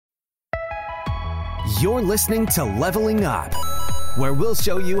You're listening to Leveling Up, where we'll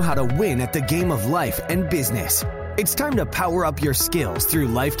show you how to win at the game of life and business. It's time to power up your skills through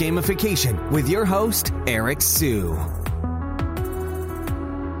life gamification with your host, Eric Siu.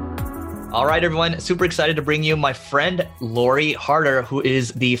 All right, everyone. Super excited to bring you my friend, Lori Harder, who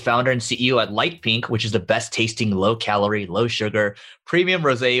is the founder and CEO at Light Pink, which is the best tasting, low calorie, low sugar, premium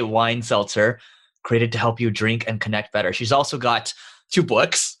rosé wine seltzer created to help you drink and connect better. She's also got 2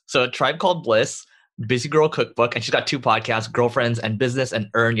 books. So Tribe Called Bliss, Busy Girl Cookbook, and she's got 2 podcasts, Girlfriends and Business and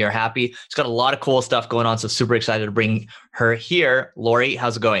Earn Your Happy. She's got a lot of cool stuff going on. So super excited to bring her here. Lori,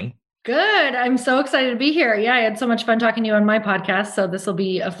 how's it going? Good. I'm so excited to be here. Yeah, I had so much fun talking to you on my podcast. So this will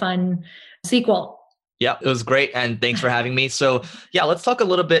be a fun sequel. Yeah, it was great. And thanks for having me. So yeah, let's talk a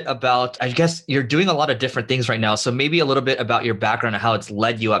little bit about, I guess you're doing a lot of different things right now. So maybe a little bit about your background and how it's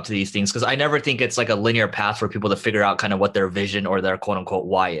led you up to these things. Because I never think it's like a linear path for people to figure out kind of what their vision or their quote unquote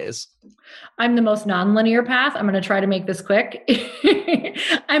why is. I'm the most non-linear path. I'm going to try to make this quick.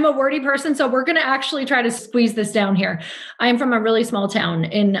 I'm a wordy person, so we're going to actually try to squeeze this down here. I'm from a really small town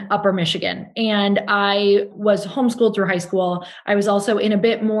in Upper Michigan, and I was homeschooled through high school. I was also in a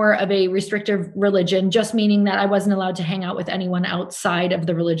bit more of a restrictive religion, just meaning that I wasn't allowed to hang out with anyone outside of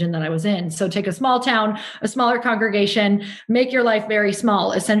the religion that I was in. So take a small town, a smaller congregation, make your life very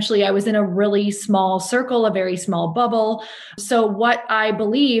small. Essentially, I was in a really small circle, a very small bubble. So what I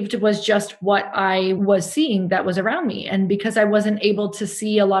believed was just what I was seeing that was around me. And because I wasn't able to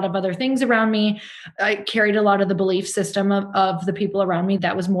see a lot of other things around me, I carried a lot of the belief system of the people around me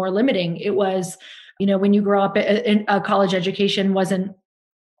that was more limiting. It was, when you grow up in a college education wasn't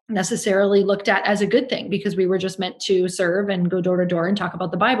necessarily looked at as a good thing because we were just meant to serve and go door to door and talk about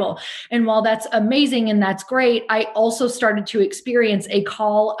the Bible. And while that's amazing and that's great, I also started to experience a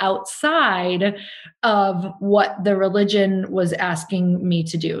call outside of what the religion was asking me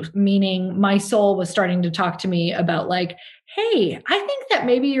to do, meaning my soul was starting to talk to me about like, hey, I think that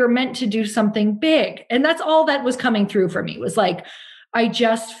maybe you're meant to do something big. And that's all that was coming through for me was like, I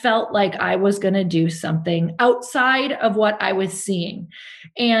just felt like I was going to do something outside of what I was seeing.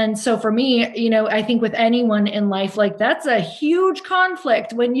 And so for me, I think with anyone in life, like that's a huge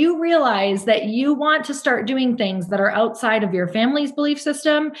conflict when you realize that you want to start doing things that are outside of your family's belief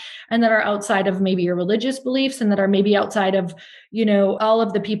system and that are outside of maybe your religious beliefs and that are maybe outside of, all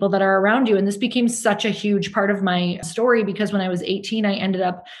of the people that are around you. And this became such a huge part of my story because when I was 18, I ended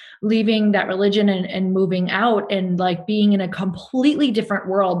up leaving that religion and moving out and like being in a completely different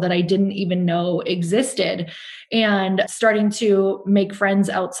world that I didn't even know existed and starting to make friends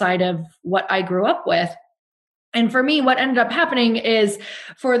outside of what I grew up with. And for me, what ended up happening is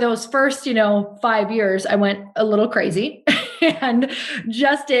for those first, 5 years, I went a little crazy and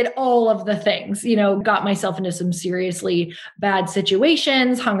just did all of the things, got myself into some seriously bad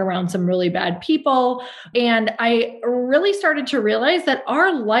situations, hung around some really bad people. And I really started to realize that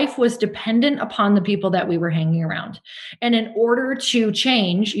our life was dependent upon the people that we were hanging around. And in order to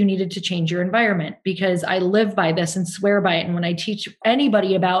change, you needed to change your environment because I live by this and swear by it. And when I teach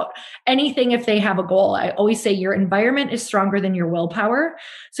anybody about anything, if they have a goal, I always say your environment is stronger than your willpower.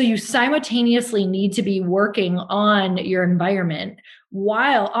 So you simultaneously need to be working on your environment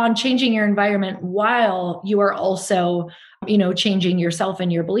while changing your environment while you are also, changing yourself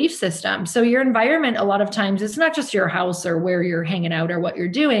and your belief system. So your environment, a lot of times, it's not just your house or where you're hanging out or what you're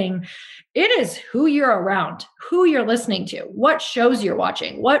doing. It is who you're around, who you're listening to, what shows you're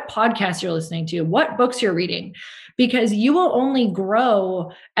watching, what podcasts you're listening to, what books you're reading, because you will only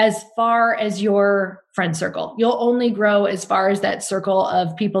grow as far as your friend circle. You'll only grow as far as that circle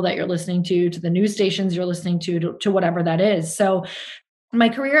of people that you're listening to the news stations you're listening to whatever that is. So my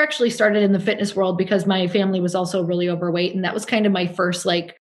career actually started in the fitness world because my family was also really overweight. And that was kind of my first,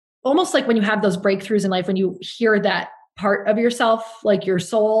 almost like when you have those breakthroughs in life, when you hear that part of yourself, like your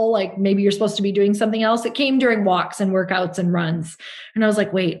soul, like maybe you're supposed to be doing something else. It came during walks and workouts and runs. And I was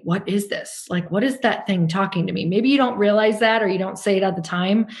like, wait, what is this? Like, what is that thing talking to me? Maybe you don't realize that or you don't say it at the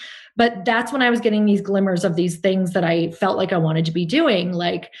time. But that's when I was getting these glimmers of these things that I felt like I wanted to be doing.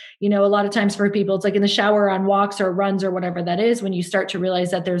 Like, a lot of times for people, it's like in the shower, on walks or runs or whatever that is, when you start to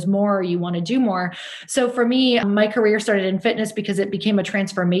realize that there's more, or you want to do more. So for me, my career started in fitness because it became a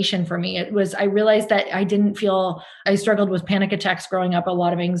transformation for me. I realized that I struggled with panic attacks growing up, a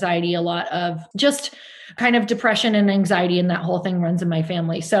lot of anxiety, a lot of just kind of depression and anxiety, and that whole thing runs in my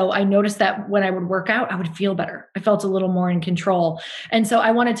family. So I noticed that when I would work out, I would feel better. I felt a little more in control. And so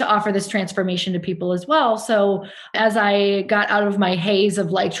I wanted to offer this transformation to people as well. So as I got out of my haze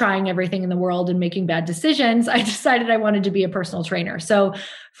of like trying everything in the world and making bad decisions, I decided I wanted to be a personal trainer. So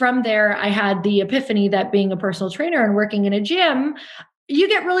from there, I had the epiphany that being a personal trainer and working in a gym, you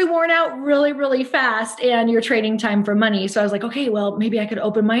get really worn out really, really fast and you're trading time for money. So I was like, okay, well, maybe I could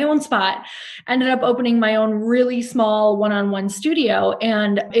open my own spot. Ended up opening my own really small one-on-one studio,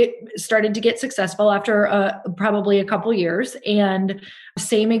 and it started to get successful after probably a couple years. And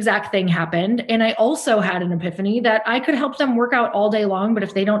same exact thing happened. And I also had an epiphany that I could help them work out all day long, but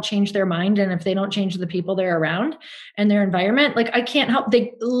if they don't change their mind and if they don't change the people they're around and their environment, like I can't help,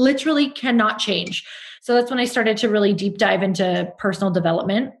 they literally cannot change. So that's when I started to really deep dive into personal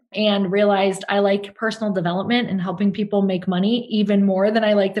development and realized I like personal development and helping people make money even more than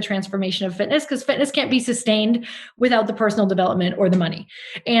I like the transformation of fitness, because fitness can't be sustained without the personal development or the money.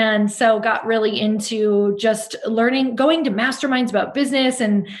 And so got really into just learning, going to masterminds about business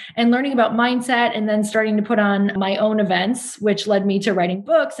and learning about mindset, and then starting to put on my own events, which led me to writing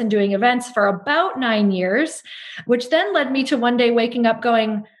books and doing events for about 9 years, which then led me to one day waking up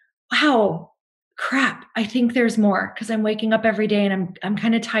going, wow, crap, I think there's more, because I'm waking up every day and I'm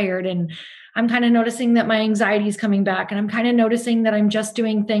kind of tired, and I'm kind of noticing that my anxiety is coming back, and I'm kind of noticing that I'm just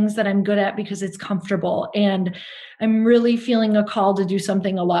doing things that I'm good at because it's comfortable. And I'm really feeling a call to do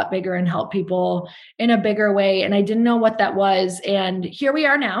something a lot bigger and help people in a bigger way. And I didn't know what that was. And here we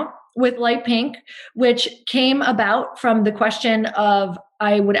are now with Light Pink, which came about from the question of,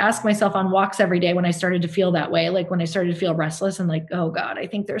 I would ask myself on walks every day when I started to feel that way, like when I started to feel restless and like, oh God, I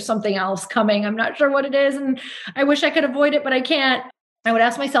think there's something else coming. I'm not sure what it is. And I wish I could avoid it, but I can't. I would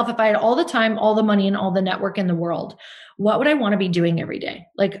ask myself, if I had all the time, all the money, and all the network in the world, what would I want to be doing every day?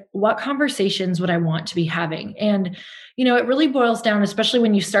 Like, what conversations would I want to be having? And, you know, it really boils down, especially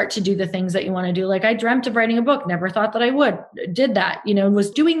when you start to do the things that you want to do. Like, I dreamt of writing a book, never thought that I would, did that, you know,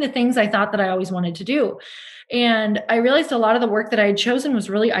 was doing the things I thought that I always wanted to do. And I realized a lot of the work that I had chosen was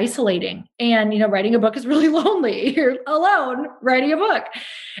really isolating. And, you know, writing a book is really lonely. You're alone writing a book.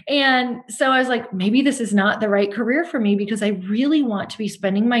 And so I was like, maybe this is not the right career for me, because I really want to be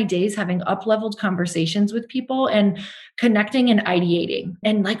spending my days having up-leveled conversations with people and connecting and ideating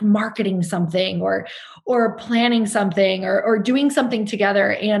and like marketing something or planning something or doing something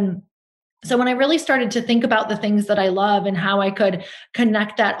together. And so when I really started to think about the things that I love and how I could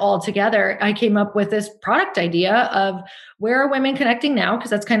connect that all together, I came up with this product idea of, where are women connecting now? Because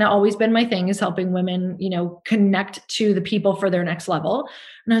that's kind of always been my thing, is helping women, you know, connect to the people for their next level.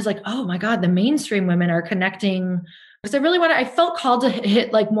 And I was like, oh my God, the mainstream women are connecting. Because I felt called to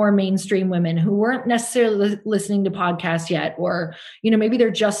hit like more mainstream women who weren't necessarily listening to podcasts yet, or, you know, maybe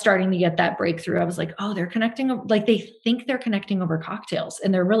they're just starting to get that breakthrough. I was like, oh, they're connecting, like they think they're connecting over cocktails,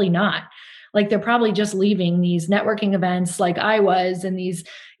 and they're really not. Like, they're probably just leaving these networking events like I was, and these,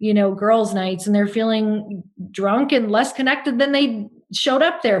 you know, girls' nights, and they're feeling drunk and less connected than they showed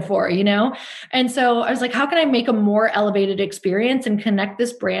up there for, you know? And so I was like, how can I make a more elevated experience and connect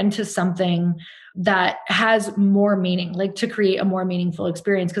this brand to something that has more meaning, like to create a more meaningful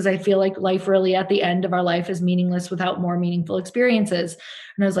experience? Because I feel like life really at the end of our life is meaningless without more meaningful experiences.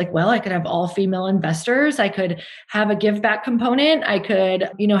 And I was like, well, I could have all female investors. I could have a give back component. I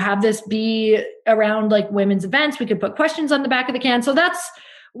could, you know, have this be around like women's events. We could put questions on the back of the can. So that's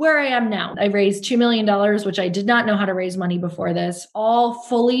where I am now. I raised $2 million, which I did not know how to raise money before this, all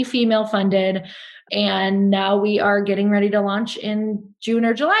fully female funded. And now we are getting ready to launch in June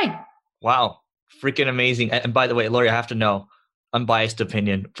or July. Wow. Freaking amazing. And by the way, Lori, I have to know, unbiased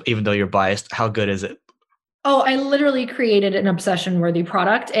opinion, even though you're biased, how good is it? Oh, I literally created an obsession-worthy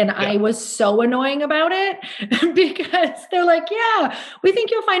product, and I was so annoying about it because they're like, yeah, we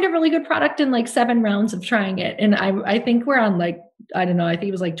think you'll find a really good product in like 7 rounds of trying it. And I think we're on like, I don't know, I think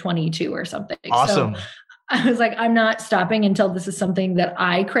it was like 22 or something. Awesome. So I was like, I'm not stopping until this is something that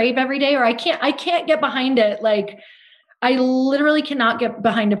I crave every day, or I can't get behind it. Like, I literally cannot get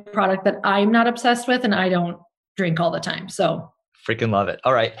behind a product that I'm not obsessed with and I don't drink all the time. So freaking love it.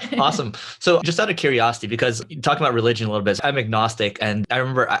 All right. Awesome. So just out of curiosity, because talking about religion a little bit, I'm agnostic. And I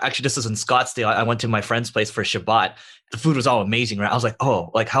remember actually this was in Scottsdale. I went to my friend's place for Shabbat. The food was all amazing, right? I was like, oh,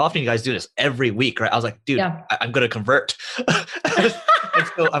 like how often do you guys do this? Every week, right? I was like, dude, yeah. I'm going to convert. And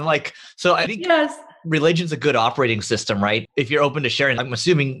so I'm like, so I think religion's a good operating system, right? If you're open to sharing, I'm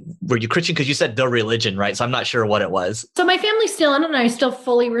assuming, were you Christian? Because you said the religion, right? So I'm not sure what it was. So my family's still in it, and I still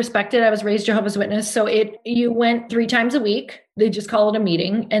fully respect it. I was raised Jehovah's Witness. So you went 3 times a week. They just call it a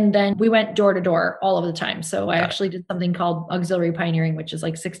meeting. And then we went door to door all of the time. So I actually did something called auxiliary pioneering, which is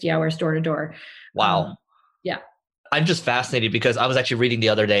like 60 hours door to door. Wow. Yeah. I'm just fascinated because I was actually reading the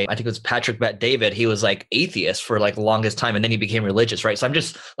other day, I think it was Patrick Bet-David. He was like atheist for like the longest time, and then he became religious, right? So I'm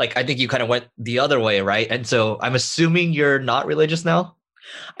just like, I think you kind of went the other way, right? And so I'm assuming you're not religious now?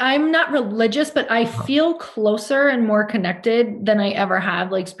 I'm not religious, but I feel closer and more connected than I ever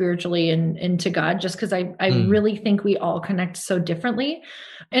have, like spiritually and to God, just because I really think we all connect so differently.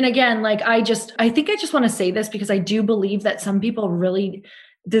 And again, like I think I just want to say this because I do believe that some people really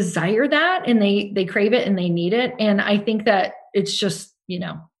desire that and they crave it and they need it. And I think that it's just,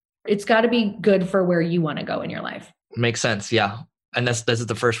 it's got to be good for where you want to go in your life. Makes sense. Yeah. And this is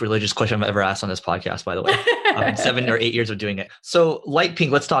the first religious question I've ever asked on this podcast, by the way. 7 or 8 years of doing it. So Light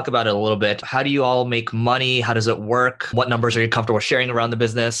Pink, let's talk about it a little bit. How do you all make money? How does it work? What numbers are you comfortable sharing around the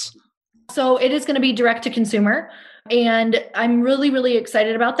business? So it is going to be direct to consumer. And I'm really, really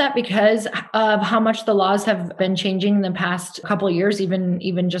excited about that because of how much the laws have been changing in the past couple of years,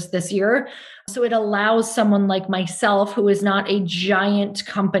 even just this year. So it allows someone like myself, who is not a giant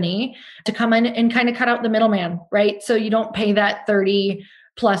company, to come in and kind of cut out the middleman, right? So you don't pay that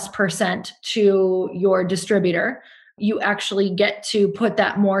 30+% to your distributor. You actually get to put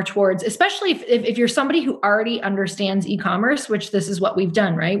that more towards, especially if you're somebody who already understands e-commerce, which this is what we've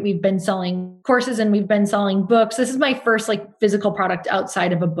done, right? We've been selling courses and we've been selling books. This is my first physical product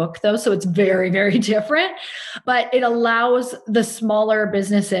outside of a book though. So it's very, very different, but it allows the smaller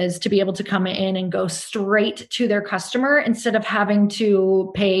businesses to be able to come in and go straight to their customer instead of having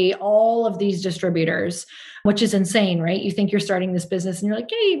to pay all of these distributors, which is insane, right? You think you're starting this business and you're like,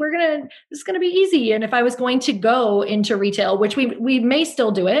 hey, this is going to be easy. And if I was going to go into retail, which we may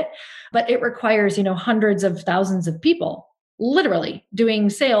still do it, but it requires, hundreds of thousands of people literally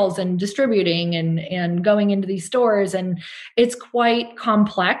doing sales and distributing and going into these stores. And it's quite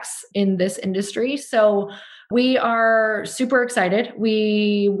complex in this industry. So we are super excited.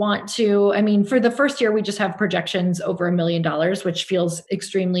 We want to, for the first year, we just have projections over $1 million, which feels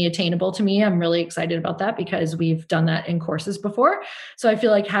extremely attainable to me. I'm really excited about that because we've done that in courses before. So I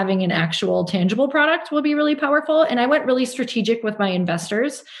feel like having an actual tangible product will be really powerful. And I went really strategic with my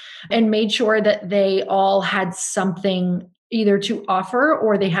investors and made sure that they all had something either to offer,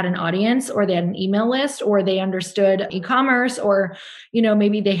 or they had an audience, or they had an email list, or they understood e-commerce, or,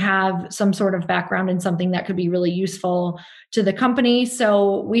 maybe they have some sort of background in something that could be really useful to the company.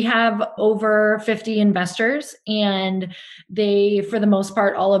 So we have over 50 investors, and they, for the most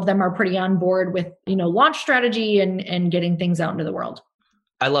part, all of them are pretty on board with, launch strategy and getting things out into the world.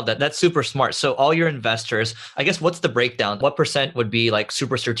 I love that. That's super smart. So all your investors, I guess, what's the breakdown? What percent would be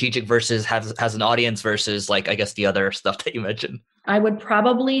super strategic versus has an audience versus I guess the other stuff that you mentioned? I would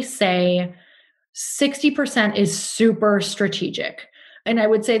probably say 60% is super strategic. And I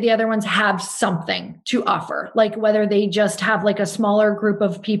would say the other ones have something to offer, whether they just have a smaller group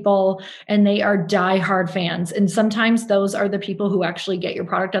of people and they are diehard fans. And sometimes those are the people who actually get your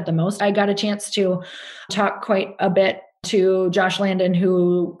product out the most. I got a chance to talk quite a bit to Josh Landon,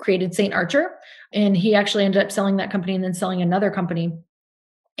 who created St. Archer. And he actually ended up selling that company and then selling another company.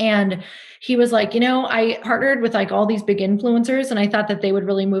 And he was like, I partnered with all these big influencers and I thought that they would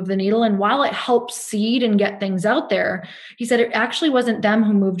really move the needle. And while it helped seed and get things out there, he said it actually wasn't them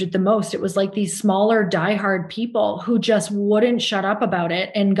who moved it the most. It was these smaller diehard people who just wouldn't shut up about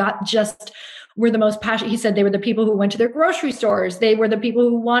it and were the most passionate. He said they were the people who went to their grocery stores. They were the people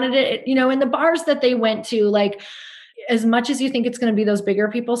who wanted it, in the bars that they went to, as much as you think it's going to be those bigger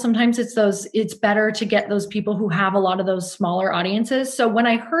people, sometimes it's better to get those people who have a lot of those smaller audiences. So when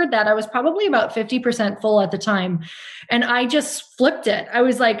I heard that, I was probably about 50% full at the time. And I just flipped it. I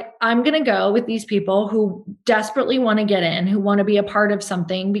was like, I'm going to go with these people who desperately want to get in, who want to be a part of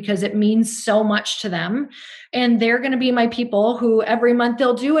something because it means so much to them. And they're going to be my people who every month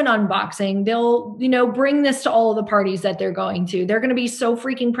they'll do an unboxing. They'll, bring this to all of the parties that they're going to. They're going to be so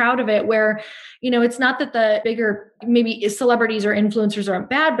freaking proud of it where, it's not that the bigger, maybe celebrities or influencers aren't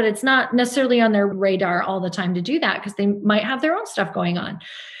bad, but it's not necessarily on their radar all the time to do that because they might have their own stuff going on.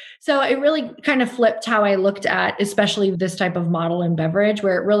 So it really kind of flipped how I looked at, especially this type of model in beverage,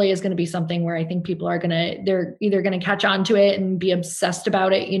 where it really is going to be something where I think people they're either going to catch on to it and be obsessed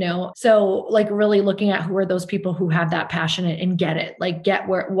about it, So really looking at who are those people who have that passion and get it, get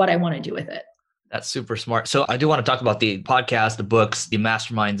what I want to do with it. That's super smart. So I do want to talk about the podcast, the books, the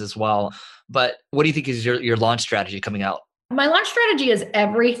masterminds as well. But what do you think is your launch strategy coming out? My launch strategy is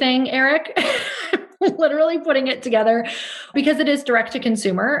everything, Eric. Literally putting it together because it is direct to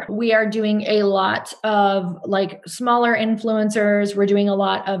consumer. We are doing a lot of smaller influencers. We're doing a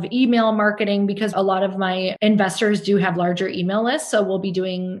lot of email marketing because a lot of my investors do have larger email lists. So we'll be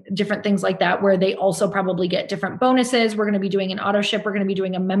doing different things like that where they also probably get different bonuses. We're going to be doing an auto ship. We're going to be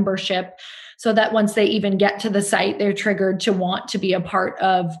doing a membership so that once they even get to the site, they're triggered to want to be a part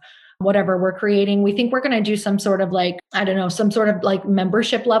of whatever we're creating. We think we're going to do some sort of like, I don't know, some sort of like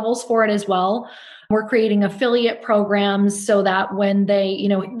membership levels for it as well. We're creating affiliate programs so that when they,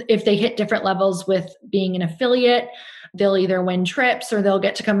 if they hit different levels with being an affiliate, they'll either win trips or they'll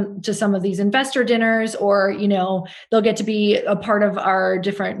get to come to some of these investor dinners, or, they'll get to be a part of our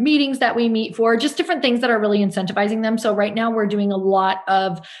different meetings that we meet for, just different things that are really incentivizing them. So right now we're doing a lot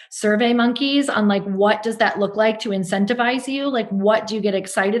of Survey Monkeys on like, what does that look like to incentivize you? Like, what do you get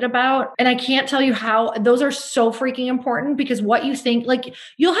excited about? And I can't tell you how those are so freaking important, because what you think, like,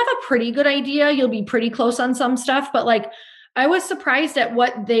 you'll have a pretty good idea. You'll be pretty close on some stuff, but like, I was surprised at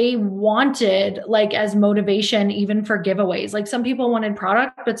what they wanted, like as motivation, even for giveaways. Like some people wanted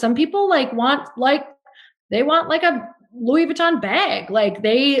product, but some people want like a Louis Vuitton bag.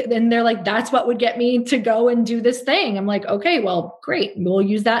 They're like, that's what would get me to go and do this thing. I'm like, okay, well, great. We'll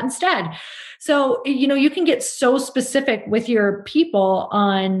use that instead. So, you can get so specific with your people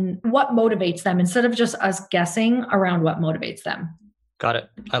on what motivates them instead of just us guessing around what motivates them. Got it.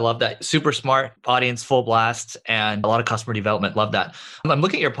 I love that. Super smart audience, full blast, and a lot of customer development. Love that. I'm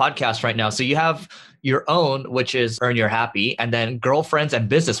looking at your podcast right now. So you have your own, which is Earn Your Happy, and then Girlfriends and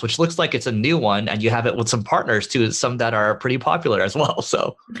Business, which looks like it's a new one. And you have it with some partners too, some that are pretty popular as well.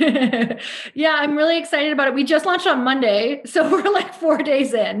 So yeah, I'm really excited about it. We just launched on Monday. So we're like 4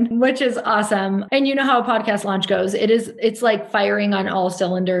 days in, which is awesome. And you know how a podcast launch goes. It's like firing on all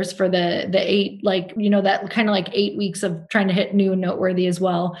cylinders for the 8, that kind of like 8 weeks of trying to hit new and noteworthy as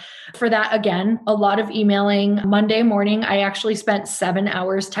well. For that, again, a lot of emailing. Monday morning, I actually spent 7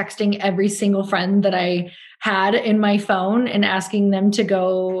 hours texting every single friend that I had in my phone and asking them to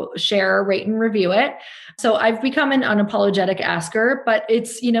go share, rate, and review it. So I've become an unapologetic asker, but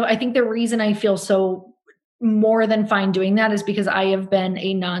it's, I think the reason I feel so more than fine doing that is because I have been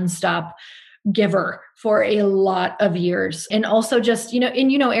a nonstop giver for a lot of years. And also just,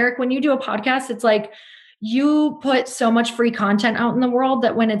 Eric, when you do a podcast, it's like, you put so much free content out in the world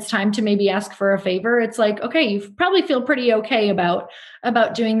that when it's time to maybe ask for a favor, it's like, okay, you probably feel pretty okay about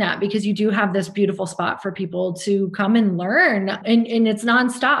doing that, because you do have this beautiful spot for people to come and learn, and it's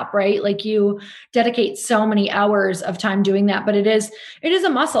nonstop, right? Like you dedicate so many hours of time doing that, but it is a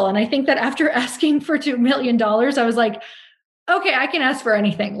muscle. And I think that after asking for $2 million, I was like, okay, I can ask for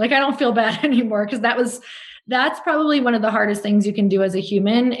anything. Like I don't feel bad anymore, because that's probably one of the hardest things you can do as a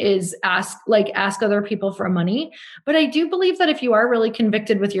human is ask other people for money. But I do believe that if you are really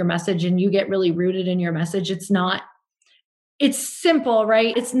convicted with your message and you get really rooted in your message, it's simple,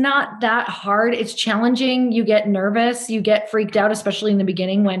 right? It's not that hard. It's challenging. You get nervous, you get freaked out, especially in the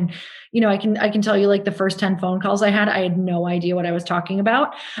beginning when, I can tell you like the first 10 phone calls I had no idea what I was talking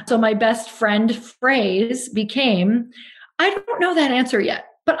about. So my best friend phrase became, I don't know that answer yet,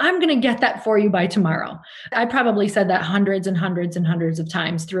 but I'm going to get that for you by tomorrow. I probably said that hundreds and hundreds and hundreds of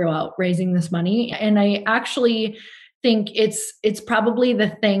times throughout raising this money. And I actually think it's probably the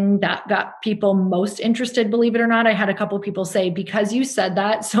thing that got people most interested, believe it or not. I had a couple of people say, because you said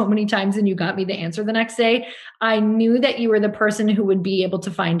that so many times and you got me the answer the next day, I knew that you were the person who would be able to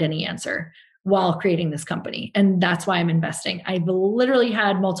find any answer while creating this company. And that's why I'm investing. I've literally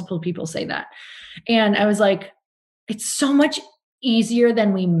had multiple people say that. And I was like, it's so much easier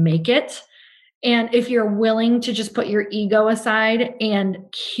than we make it. And if you're willing to just put your ego aside and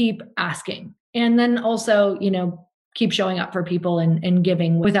keep asking, and then also, keep showing up for people and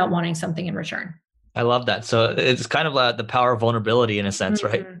giving without wanting something in return. I love that. So it's kind of the power of vulnerability in a sense,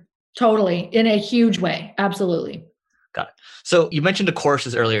 right? Totally. In a huge way. Absolutely. Got it. So you mentioned the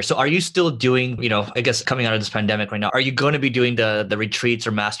courses earlier. So are you still doing, I guess coming out of this pandemic right now, are you going to be doing the retreats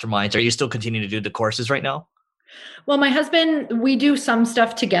or masterminds? Are you still continuing to do the courses right now? Well, my husband, we do some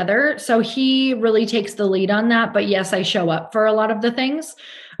stuff together. So he really takes the lead on that. But yes, I show up for a lot of the things.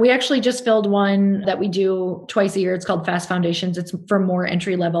 We actually just filled one that we do twice a year. It's called Fast Foundations. It's for more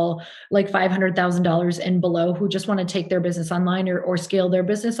entry level, like $500,000 and below, who just want to take their business online or scale their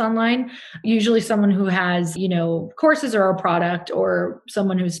business online. Usually someone who has, courses or a product, or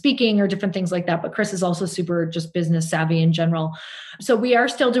someone who's speaking or different things like that. But Chris is also super just business savvy in general. So we are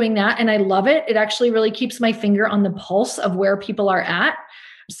still doing that. And I love it. It actually really keeps my finger on the pulse of where people are at.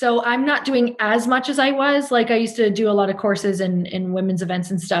 So I'm not doing as much as I was. Like I used to do a lot of courses and women's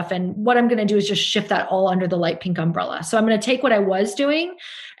events and stuff. And what I'm going to do is just shift that all under the Light Pink umbrella. So I'm going to take what I was doing,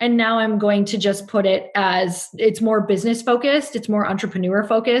 and now I'm going to just put it as it's more business focused. It's more entrepreneur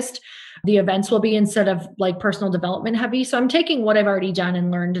focused. The events will be instead of like personal development heavy. So I'm taking what I've already done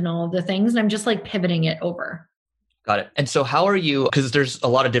and learned and all of the things, and I'm just like pivoting it over. Got it. And so how are you, because there's a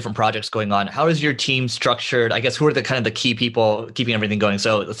lot of different projects going on, how is your team structured? I guess who are the kind of the key people keeping everything going?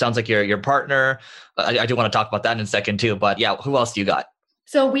 So it sounds like your partner. I do want to talk about that in a second too, but yeah, who else do you got?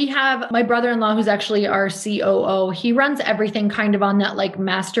 So we have my brother-in-law, who's actually our COO. He runs everything kind of on that like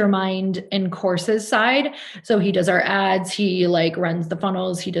mastermind and courses side. So he does our ads, he like runs the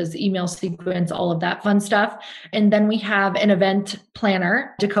funnels, he does the email sequence, all of that fun stuff. And then we have an event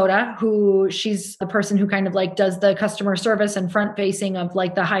planner, Dakota, who she's the person who kind of like does the customer service and front facing of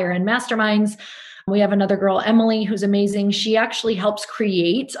like the higher end masterminds. We have another girl, Emily, who's amazing. She actually helps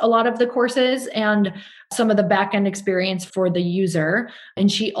create a lot of the courses and some of the back-end experience for the user.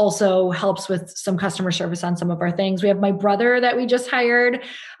 And she also helps with some customer service on some of our things. We have my brother that we just hired,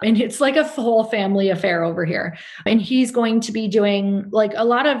 and it's like a whole family affair over here. And he's going to be doing like a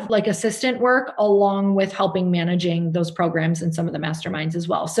lot of like assistant work along with helping managing those programs and some of the masterminds as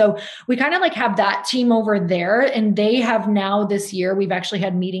well. So we kind of like have that team over there, and they have now this year, we've actually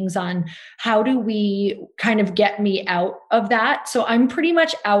had meetings on how do we kind of get me out of that. So I'm pretty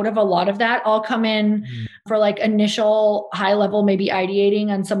much out of a lot of that. I'll come in for like initial high level, maybe ideating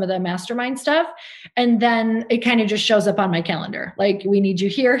on some of the mastermind stuff. And then it kind of just shows up on my calendar. Like we need you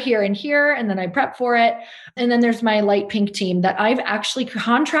here, here, and here. And then I prep for it. And then there's my light pink team that I've actually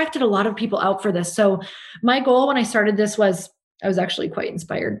contracted a lot of people out for this. So my goal when I started this was, I was actually quite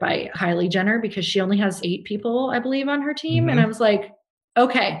inspired by Kylie Jenner because she only has 8 people, I believe, on her team. And I was like,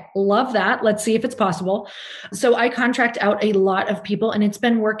 okay, love that. Let's see if it's possible. So I contract out a lot of people and it's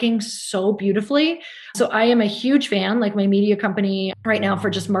been working so beautifully. So I am a huge fan, like my media company right now for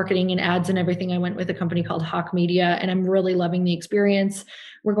just marketing and ads and everything. I went with a company called Hawk Media and I'm really loving the experience.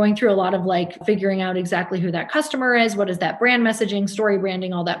 We're going through a lot of like figuring out exactly who that customer is. What is that brand messaging, story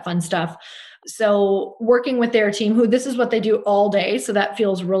branding, all that fun stuff. So working with their team, who this is what they do all day. So that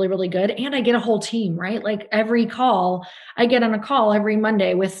feels really, really good. And I get a whole team, right? Like every call, I get on a call every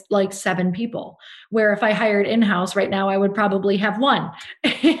Monday with like 7 people, where if I hired in-house right now, I would probably have 1.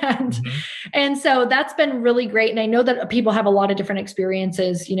 And so that's been really great. And I know that people have a lot of different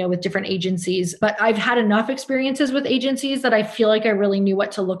experiences, you know, with different agencies, but I've had enough experiences with agencies that I feel like I really knew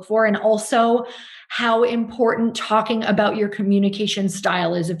what to look for. And also how important talking about your communication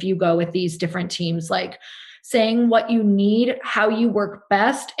style is if you go with these different teams, like saying what you need, how you work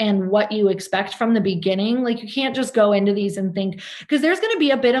best, and what you expect from the beginning. Like you can't just go into these and think, because there's going to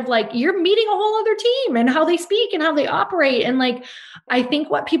be a bit of like, you're meeting a whole other team and how they speak and how they operate. And like, I think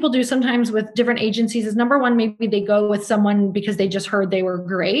what people do sometimes with different agencies is number one, maybe they go with someone because they just heard they were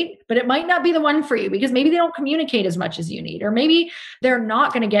great, but it might not be the one for you because maybe they don't communicate as much as you need, or maybe they're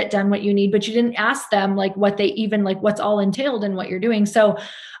not going to get done what you need, but you didn't ask them like what they even like what's all entailed in what you're doing. So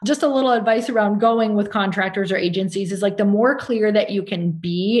just a little advice around going with contractors or agencies is like the more clear that you can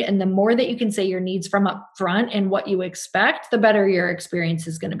be and the more that you can say your needs from up front and what you expect, the better your experience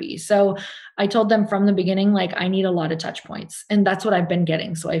is going to be. So I told them from the beginning, like I need a lot of touch points, and that's what I've been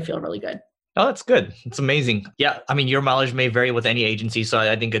getting. So I feel really good. Oh, that's good. It's amazing. Yeah. I mean, your mileage may vary with any agency. So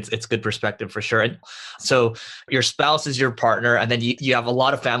I think it's good perspective for sure. And so your spouse is your partner, and then you have a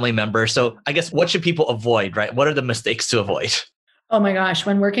lot of family members. So I guess what should people avoid, right? What are the mistakes to avoid? Oh my gosh,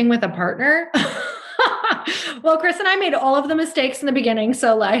 when working with a partner, well, Chris and I made all of the mistakes in the beginning,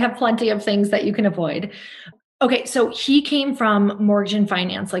 so I have plenty of things that you can avoid. Okay, so he came from mortgage and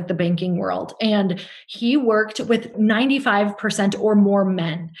finance, like the banking world, and he worked with 95% or more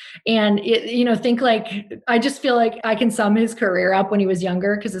men. And think like, I just feel like I can sum his career up when he was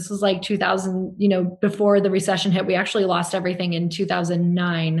younger, because this was like 2000, before the recession hit. We actually lost everything in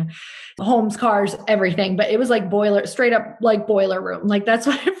 2009, homes, cars, everything, but it was like straight up like boiler room. Like that's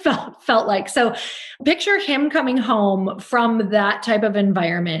what it felt like. So picture him coming home from that type of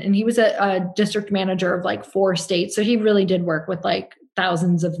environment. And he was a district manager of like 4 states. So he really did work with like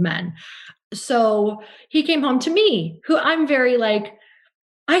thousands of men. So he came home to me, who I'm very like,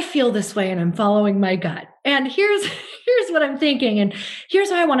 I feel this way and I'm following my gut. And here's what I'm thinking. And here's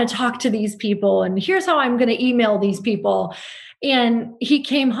how I want to talk to these people. And here's how I'm going to email these people. And he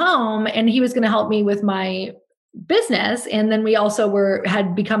came home and he was going to help me with my business. And then we also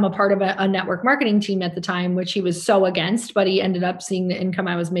had become a part of a network marketing team at the time, which he was so against, but he ended up seeing the income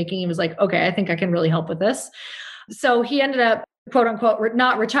I was making. He was like, okay, I think I can really help with this. So he ended up, quote unquote,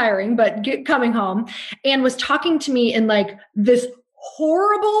 not retiring, but coming home and was talking to me in like this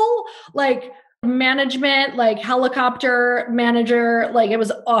horrible, like management, like helicopter manager, like it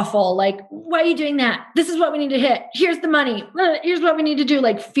was awful. Like, why are you doing that? This is what we need to hit. Here's the money. Here's what we need to do.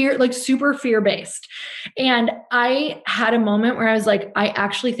 Like fear, like super fear-based. And I had a moment where I was like, I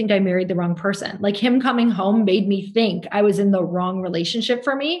actually think I married the wrong person. Like him coming home made me think I was in the wrong relationship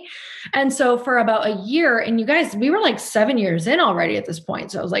for me. And so for about a year, and you guys, we were like 7 years in already at this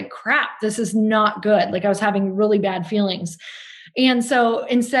point. So I was like, crap, this is not good. Like I was having really bad feelings. And so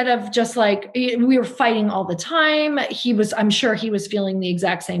instead of just like, we were fighting all the time, I'm sure he was feeling the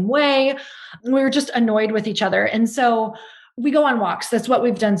exact same way. We were just annoyed with each other. And so we go on walks. That's what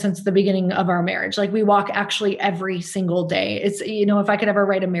we've done since the beginning of our marriage. Like we walk actually every single day. It's, if I could ever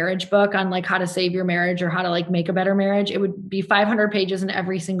write a marriage book on like how to save your marriage or how to like make a better marriage, it would be 500 pages and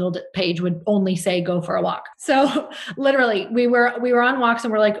every single page would only say, go for a walk. So literally we were on walks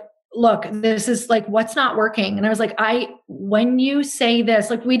and we're like, look, this is like, what's not working? And I was like, when you say this,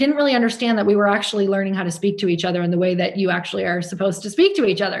 like, we didn't really understand that we were actually learning how to speak to each other in the way that you actually are supposed to speak to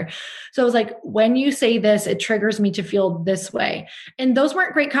each other. So I was like, when you say this, it triggers me to feel this way. And those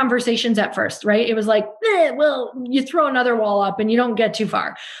weren't great conversations at first, right? It was like, well, you throw another wall up and you don't get too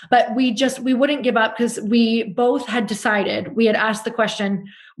far. But we wouldn't give up because we both had decided, we had asked the question,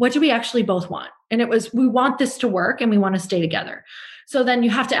 what do we actually both want? And it was, we want this to work and we want to stay together. So then you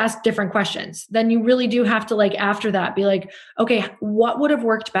have to ask different questions. Then you really do have to, like, after that, be like, okay, what would have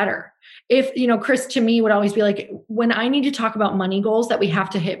worked better? If, Chris to me would always be like, when I need to talk about money goals that we have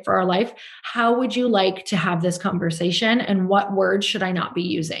to hit for our life, how would you like to have this conversation? And what words should I not be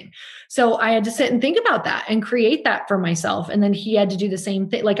using? So I had to sit and think about that and create that for myself. And then he had to do the same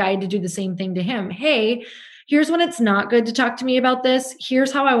thing. Like I had to do the same thing to him. Hey, here's when it's not good to talk to me about this.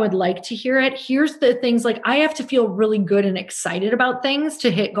 Here's how I would like to hear it. Here's the things, like I have to feel really good and excited about things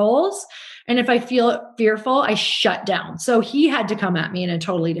to hit goals. And if I feel fearful, I shut down. So he had to come at me in a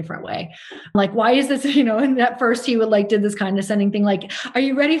totally different way. Like, why is this, and at first he would did this condescending thing. Like, are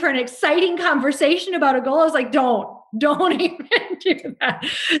you ready for an exciting conversation about a goal? I was like, don't even do that.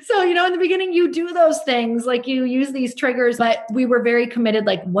 So, in the beginning, you do those things, like you use these triggers, but we were very committed.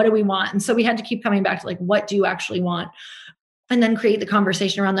 Like, what do we want? And so we had to keep coming back to like, what do you actually want? And then create the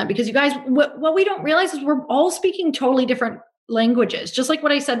conversation around that. Because you guys, what we don't realize is we're all speaking totally different languages. Just like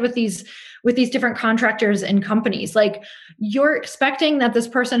what I said with these different contractors and companies, like you're expecting that this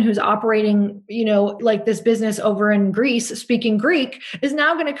person who's operating, like this business over in Greece speaking Greek is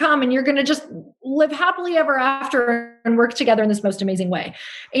now going to come and you're going to just live happily ever after and work together in this most amazing way.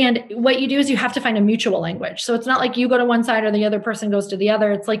 And what you do is you have to find a mutual language. So it's not like you go to one side or the other person goes to the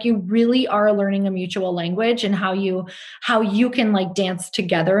other. It's like you really are learning a mutual language and how you can like dance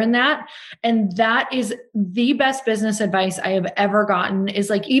together in that. And that is the best business advice I have ever gotten, is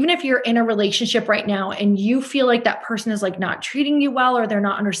like, even if you're in a relationship right now and you feel like that person is like not treating you well, or they're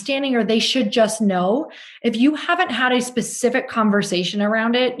not understanding, or they should just know, if you haven't had a specific conversation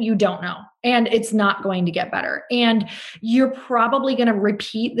around it, you don't know. And it's not going to get better. And you're probably going to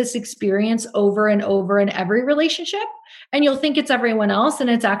repeat this experience over and over in every relationship. And you'll think it's everyone else. And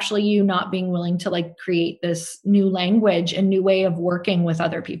it's actually you not being willing to like create this new language and new way of working with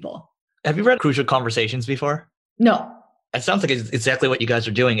other people. Have you read Crucial Conversations before? No. It sounds like it's exactly what you guys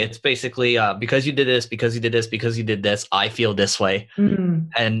are doing. It's basically because you did this, because you did this, because you did this, I feel this way. Mm-hmm.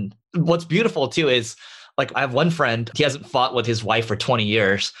 And what's beautiful too is, like, I have one friend, he hasn't fought with his wife for 20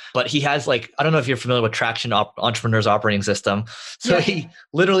 years, but he has like, I don't know if you're familiar with Traction Entrepreneurs Operating System. So yeah. He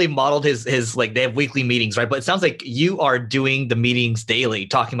literally modeled his like, they have weekly meetings, right? But it sounds like you are doing the meetings daily,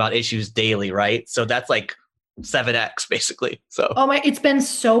 talking about issues daily, right? So that's like 7x basically. So it's been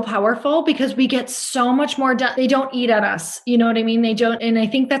so powerful because we get so much more done. They don't eat at us. You know what I mean? They don't. And I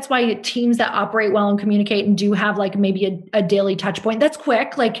think that's why teams that operate well and communicate and do have like maybe a daily touch point that's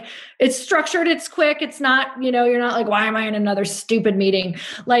quick, like it's structured, it's quick. It's not, you're not like, why am I in another stupid meeting?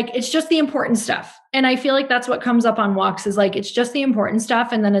 Like, it's just the important stuff. And I feel like that's what comes up on walks is like, it's just the important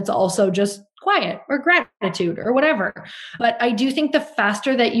stuff. And then it's also just quiet or gratitude or whatever. But I do think the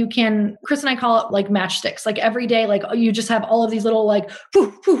faster that you can, Chris and I call it like matchsticks, like every day, like you just have all of these little like,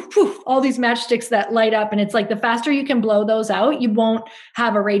 poof, poof, poof, all these matchsticks that light up. And it's like, the faster you can blow those out, you won't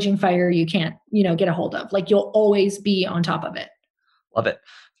have a raging fire you can't, get a hold of. Like, you'll always be on top of it. Love it.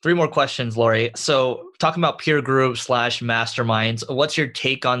 3 more questions, Lori. So talking about peer groups / masterminds, what's your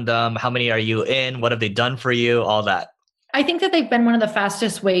take on them? How many are you in? What have they done for you? All that. I think that they've been one of the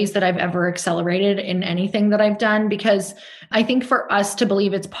fastest ways that I've ever accelerated in anything that I've done, because I think for us to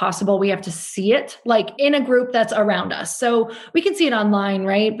believe it's possible, we have to see it like in a group that's around us. So we can see it online,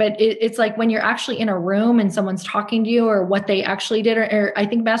 right? But it's like when you're actually in a room and someone's talking to you or what they actually did, or I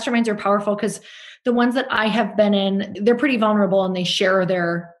think masterminds are powerful because the ones that I have been in, they're pretty vulnerable and they share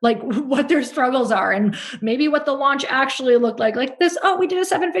their, like what their struggles are and maybe what the launch actually looked like this. Oh, we did a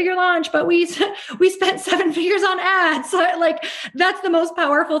 7-figure launch, but we spent 7 figures on ads. So like, that's the most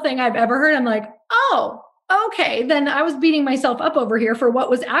powerful thing I've ever heard. I'm like, oh, okay. Then I was beating myself up over here for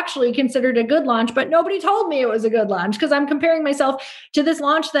what was actually considered a good launch, but nobody told me it was a good launch because I'm comparing myself to this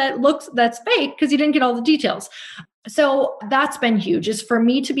launch that's fake because you didn't get all the details. So that's been huge, is for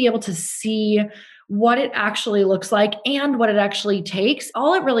me to be able to see what it actually looks like and what it actually takes.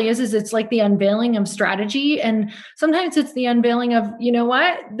 All it really is it's like the unveiling of strategy. And sometimes it's the unveiling of, you know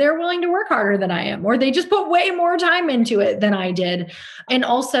what, they're willing to work harder than I am, or they just put way more time into it than I did. And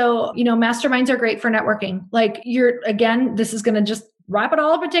also, masterminds are great for networking. Like this is going to just wrap it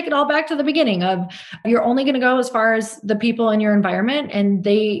all up and take it all back to the beginning of you're only going to go as far as the people in your environment. And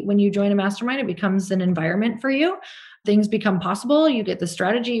when you join a mastermind, it becomes an environment for you. Things become possible. You get the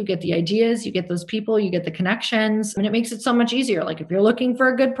strategy, you get the ideas, you get those people, you get the connections, and it makes it so much easier. Like if you're looking for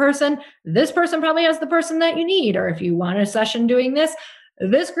a good person, this person probably has the person that you need. Or if you want a session doing this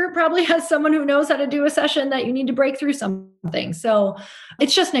group probably has someone who knows how to do a session that you need to break through something. So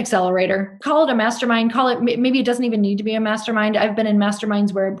it's just an accelerator. Call it a mastermind. Maybe it doesn't even need to be a mastermind. I've been in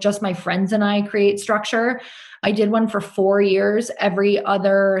masterminds where just my friends and I create structure. I did one for 4 years every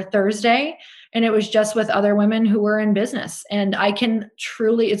other Thursday. And it was just with other women who were in business. And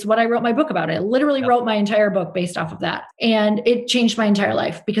it's what I wrote my book about. I literally wrote my entire book based off of that. And it changed my entire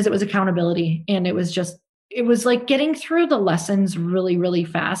life because it was accountability. And it was like getting through the lessons really, really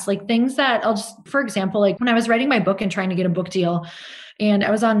fast. Like things that for example, like when I was writing my book and trying to get a book deal, and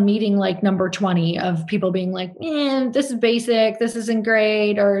I was on meeting like number 20 of people being like, this is basic, this isn't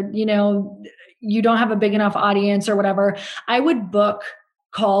great, or, you don't have a big enough audience or whatever. I would book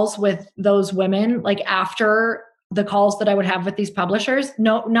calls with those women, like after the calls that I would have with these publishers,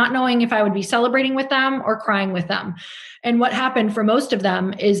 not knowing if I would be celebrating with them or crying with them. And what happened for most of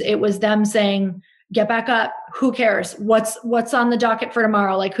them is it was them saying, get back up. Who cares? What's on the docket for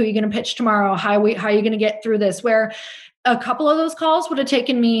tomorrow? Like, who are you going to pitch tomorrow? How are you going to get through this? Where a couple of those calls would have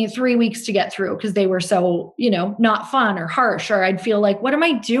taken me 3 weeks to get through because they were so, not fun or harsh, or I'd feel like, what am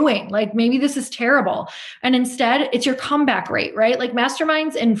I doing? Like, maybe this is terrible. And instead it's your comeback rate, right? Like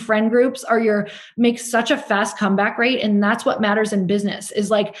masterminds and friend groups make such a fast comeback rate. And that's what matters in business is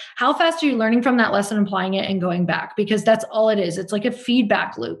like, how fast are you learning from that lesson, applying it and going back? Because that's all it is. It's like a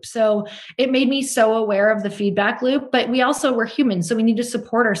feedback loop. So it made me so aware of the feedback loop, but we're humans. So we need to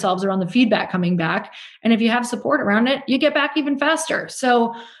support ourselves around the feedback coming back. And if you have support around it, you get back even faster.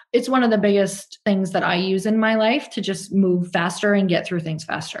 So it's one of the biggest things that I use in my life to just move faster and get through things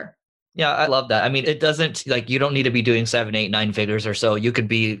faster. Yeah, I love that. I mean, it doesn't you don't need to be doing 7, 8, 9 figures or so. You could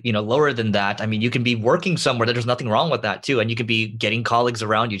be, lower than that. I mean, you can be working somewhere that there's nothing wrong with that too. And you could be getting colleagues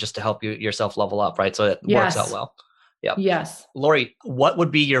around you just to help yourself level up, right? So it works out well. Yeah. Yes. Lori, what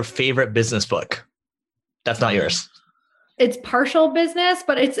would be your favorite business book? That's not yours. It's partial business,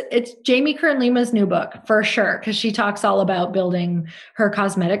 but it's Jamie Kern Lima's new book for sure. Because she talks all about building her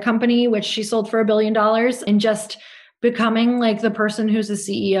cosmetic company, which she sold for $1 billion, and just becoming like the person who's a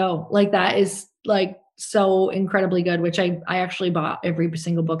CEO. Like that is like so incredibly good, which I actually bought every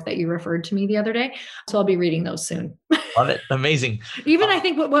single book that you referred to me the other day. So I'll be reading those soon. Love it. Amazing. Even I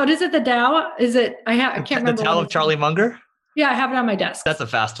think, what is it? The Tao? Is it? I can't remember. The Tao of Charlie Munger? Yeah, I have it on my desk. That's a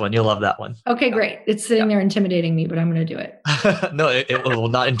fast one. You'll love that one. Okay, great. It's sitting there intimidating me, but I'm going to do it. No, it will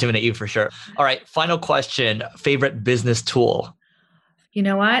not intimidate you for sure. All right. Final question. Favorite business tool? You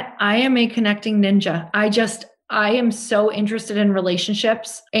know what? I am a connecting ninja. I am so interested in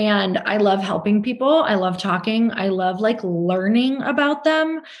relationships and I love helping people. I love talking. I love learning about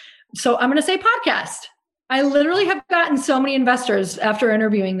them. So I'm going to say podcast. I literally have gotten so many investors after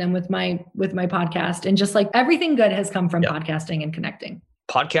interviewing them with my podcast, and just everything good has come from podcasting and connecting.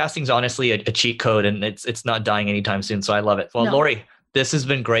 Podcasting is honestly a cheat code, and it's not dying anytime soon. So I love it. Well, no. Lori, this has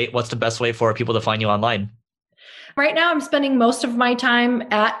been great. What's the best way for people to find you online? Right now, I'm spending most of my time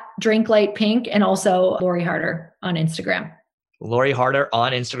at Drink Light Pink and also Lori Harder on Instagram. Lori Harder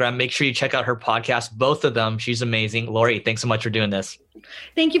on Instagram. Make sure you check out her podcast, both of them. She's amazing. Lori, thanks so much for doing this.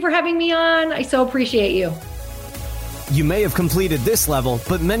 Thank you for having me on. I so appreciate you. You may have completed this level,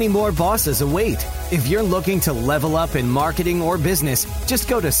 but many more bosses await. If you're looking to level up in marketing or business, just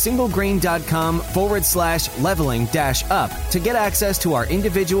go to singlegrain.com/leveling-up to get access to our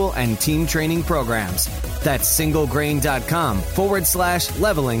individual and team training programs. That's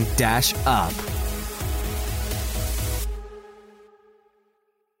singlegrain.com/leveling-up.